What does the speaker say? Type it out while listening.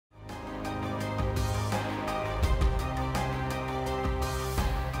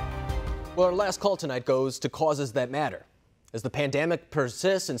Well, our last call tonight goes to causes that matter. As the pandemic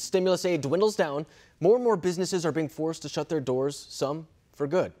persists and stimulus aid dwindles down, more and more businesses are being forced to shut their doors, some for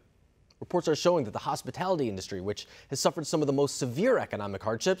good. Reports are showing that the hospitality industry, which has suffered some of the most severe economic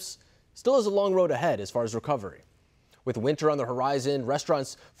hardships, still has a long road ahead as far as recovery. With winter on the horizon,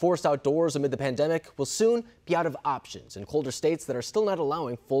 restaurants forced outdoors amid the pandemic will soon be out of options in colder states that are still not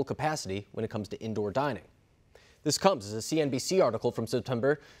allowing full capacity when it comes to indoor dining. This comes as a CNBC article from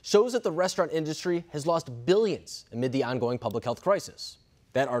September shows that the restaurant industry has lost billions amid the ongoing public health crisis.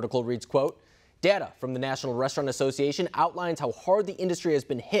 That article reads, quote, "Data from the National Restaurant Association outlines how hard the industry has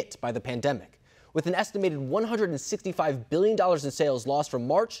been hit by the pandemic, with an estimated $165 billion in sales lost from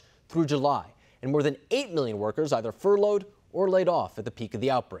March through July, and more than 8 million workers either furloughed or laid off at the peak of the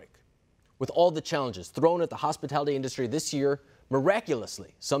outbreak." With all the challenges thrown at the hospitality industry this year,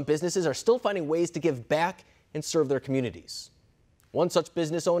 miraculously, some businesses are still finding ways to give back and serve their communities. One such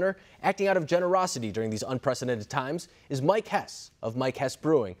business owner acting out of generosity during these unprecedented times is Mike Hess of Mike Hess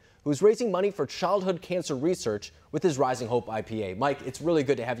Brewing, who is raising money for childhood cancer research with his Rising Hope IPA. Mike, it's really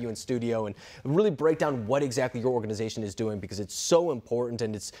good to have you in studio and really break down what exactly your organization is doing, because it's so important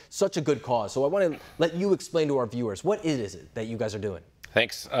and it's such a good cause. So I want to let you explain to our viewers, what is it that you guys are doing?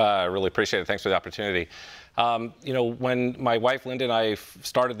 Thanks. I really appreciate it. Thanks for the opportunity. You know, when my wife Linda and I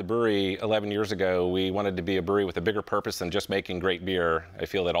started the brewery 11 years ago, we wanted to be a brewery with a bigger purpose than just making great beer. I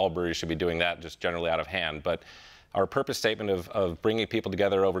feel that all breweries should be doing that, just generally out of hand. But our purpose statement of bringing people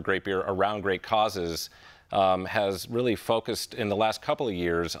together over great beer around great causes has really focused in the last couple of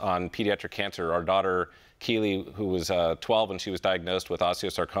years on pediatric cancer. Our daughter Keely, who was 12 when she was diagnosed with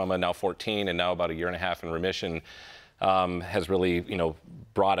osteosarcoma, now 14 and now about a year and a half in remission, has really,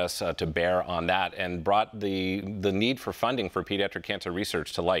 brought us to bear on that and brought the need for funding for pediatric cancer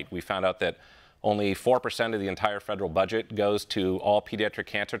research to light. We found out that only 4% of the entire federal budget goes to all pediatric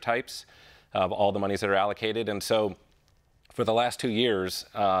cancer types of all the monies that are allocated. And so for the last 2 years,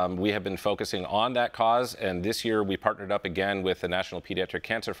 we have been focusing on that cause. And this year we partnered up again with the National Pediatric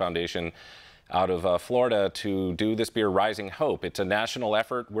Cancer Foundation out of Florida to do this beer, Rising Hope. It's a national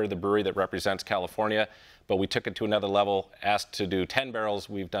effort. We're the brewery that represents California, but we took it to another level, asked to do 10 barrels.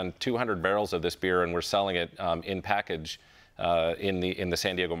 We've done 200 barrels of this beer, and we're selling it in package in the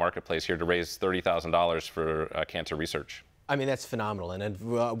San Diego marketplace here to raise $30,000 for cancer research. I mean, that's phenomenal. And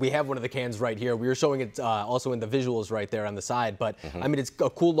we have one of the cans right here. We were showing it also in the visuals right there on the side. But I mean, it's a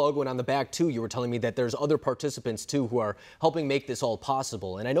cool logo. And on the back, too, you were telling me that there's other participants, too, who are helping make this all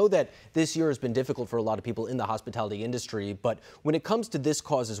possible. And I know that this year has been difficult for a lot of people in the hospitality industry. But when it comes to this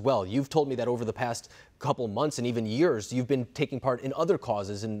cause as well, you've told me that over the past couple months and even years, you've been taking part in other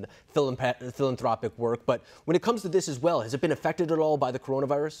causes and philanthropic work. But when it comes to this as well, has it been affected at all by the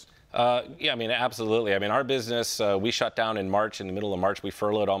coronavirus? Yeah, I mean, absolutely. I mean, our business, we shut down in March. In the middle of March, we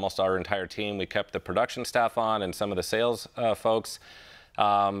furloughed almost our entire team. We kept the production staff on and some of the sales folks,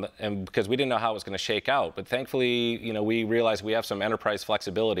 and because we didn't know how it was going to shake out. But thankfully, we realized we have some enterprise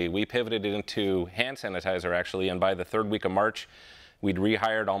flexibility. We pivoted it into hand sanitizer, actually, and by the 3rd week of March, we'd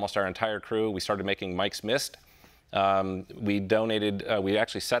rehired almost our entire crew. We started making Mike's Mist. We donated, we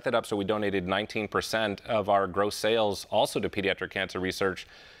actually set that up so we donated 19% of our gross sales also to pediatric cancer research.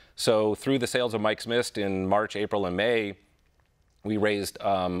 So through the sales of Mike's Mist in March, April, and May, we raised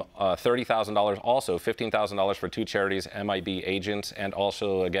 $30,000, also $15,000 for 2 charities, MIB Agents, and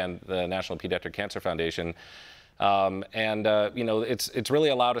also, again, the National Pediatric Cancer Foundation. It's really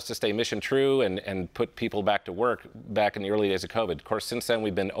allowed us to stay mission true and put people back to work back in the early days of COVID. Of course, since then,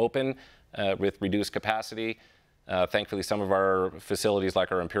 we've been open with reduced capacity. Thankfully, some of our facilities,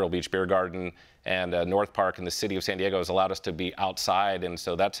 like our Imperial Beach Beer Garden and North Park in the city of San Diego, has allowed us to be outside, and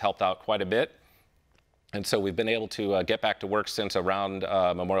so that's helped out quite a bit. And so we've been able to get back to work since around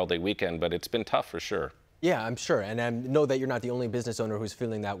Memorial Day weekend, but it's been tough for sure. Yeah, I'm sure. And I know that you're not the only business owner who's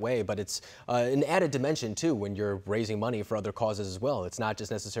feeling that way, but it's an added dimension, too, when you're raising money for other causes as well. It's not just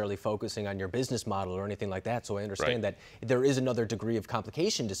necessarily focusing on your business model or anything like that. So I understand that there is another degree of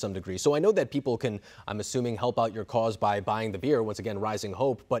complication to some degree. So I know that people can, I'm assuming, help out your cause by buying the beer, once again, Rising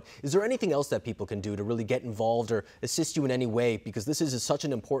Hope. But is there anything else that people can do to really get involved or assist you in any way? Because this is such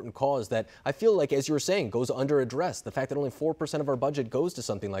an important cause that I feel like, as you were saying, goes under addressed. The fact that only 4% of our budget goes to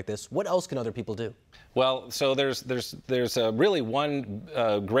something like this. What else can other people do? Well, so there's really one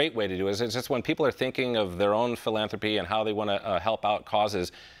great way to do it. It's just when people are thinking of their own philanthropy and how they want to help out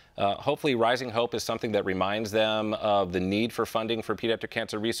causes, hopefully Rising Hope is something that reminds them of the need for funding for pediatric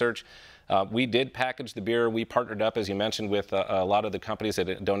cancer research. We did package the beer. We partnered up, as you mentioned, with a lot of the companies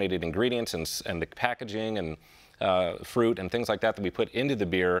that donated ingredients and the packaging and fruit and things like that we put into the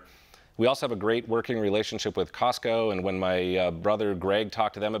beer. We also have a great working relationship with Costco, and when my brother Greg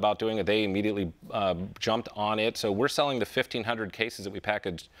talked to them about doing it, they immediately jumped on it. So we're selling the 1,500 cases that we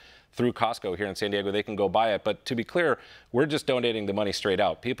packaged through Costco here in San Diego. They can go buy it. But to be clear, we're just donating the money straight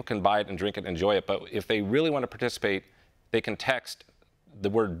out. People can buy it and drink it and enjoy it. But if they really want to participate, they can text the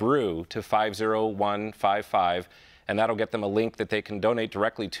word brew to 50155, and that'll get them a link that they can donate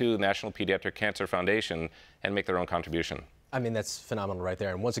directly to the National Pediatric Cancer Foundation and make their own contribution. I mean, that's phenomenal right there.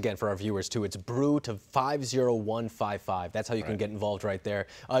 And once again, for our viewers too, it's brew to 50155. That's how you can get involved right there.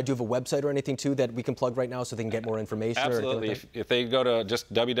 Do you have a website or anything too that we can plug right now so they can get more information? Absolutely. Or if they go to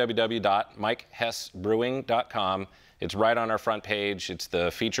just www.mikehessbrewing.com, it's right on our front page. It's the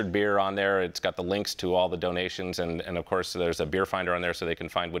featured beer on there. It's got the links to all the donations. And of course, there's a beer finder on there so they can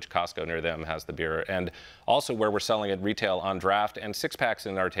find which Costco near them has the beer. And also where we're selling it retail on draft and 6-packs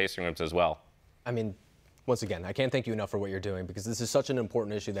in our tasting rooms as well. I mean, once again, I can't thank you enough for what you're doing, because this is such an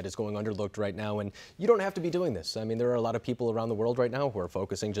important issue that is going underlooked right now, and you don't have to be doing this. I mean, there are a lot of people around the world right now who are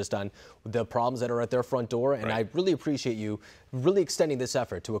focusing just on the problems that are at their front door, and I really appreciate you really extending this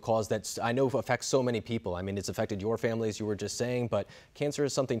effort to a cause that I know affects so many people. I mean, it's affected your family, as you were just saying, but cancer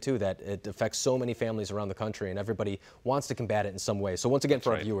is something too that it affects so many families around the country, and everybody wants to combat it in some way. So once again,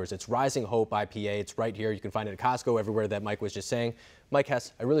 for our viewers, it's Rising Hope IPA. It's right here. You can find it at Costco, everywhere that Mike was just saying. Mike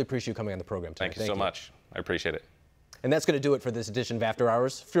Hess, I really appreciate you coming on the program today. Thank you so much. I appreciate it. And that's going to do it for this edition of After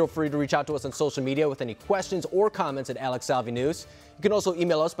Hours. Feel free to reach out to us on social media with any questions or comments at Alex Salvi News. You can also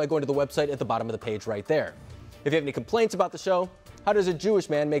email us by going to the website at the bottom of the page right there. If you have any complaints about the show, how does a Jewish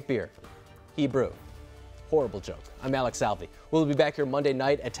man make beer? Hebrew. Horrible joke. I'm Alex Salvi. We'll be back here Monday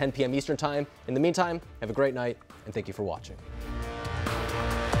night at 10 p.m. Eastern Time. In the meantime, have a great night, and thank you for watching.